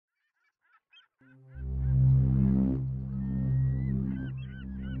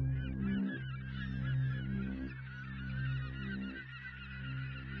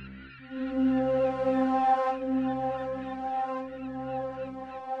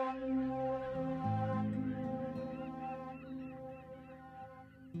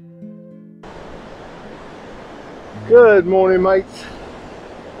Good morning, mates.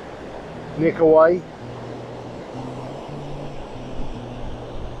 Nick away.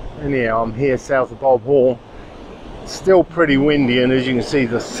 Anyhow, I'm here south of Bob Hall. Still pretty windy, and as you can see,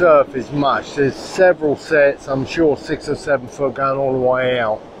 the surf is mush. There's several sets, I'm sure 6 or 7 foot going all the way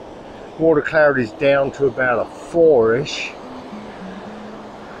out. Water clarity is down to about a 4-ish.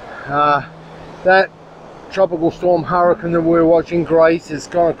 That tropical storm hurricane that we're watching, Grace, has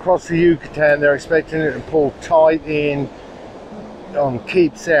gone across the Yucatan. They're expecting it to pull tight in on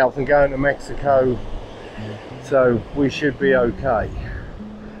Keep South and go into Mexico, so we should be okay.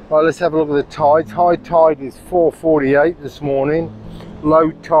 Right, let's have a look at the tides. High tide is 4:48 this morning,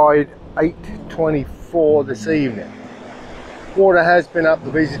 low tide 8:24 this evening. Water has been up the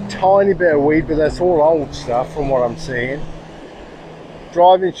beach, a tiny bit of weed, but that's all old stuff from what I'm seeing.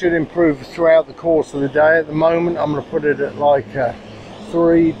 Driving should improve throughout the course of the day. At the moment, I'm going to put it at like a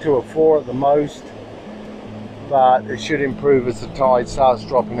 3 to a 4 at the most, but it should improve as the tide starts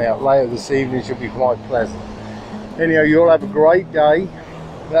dropping out. Later this evening should be quite pleasant. Anyhow, you all have a great day.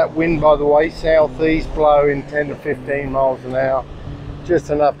 That wind, by the way, southeast, blowing 10 to 15 miles an hour, just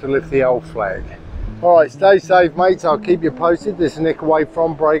enough to lift the old flag. All right, stay safe, mates. I'll keep you posted. This is Nick away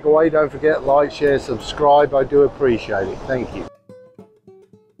from Breakaway. Don't forget, like, share, subscribe. I do appreciate it. Thank you.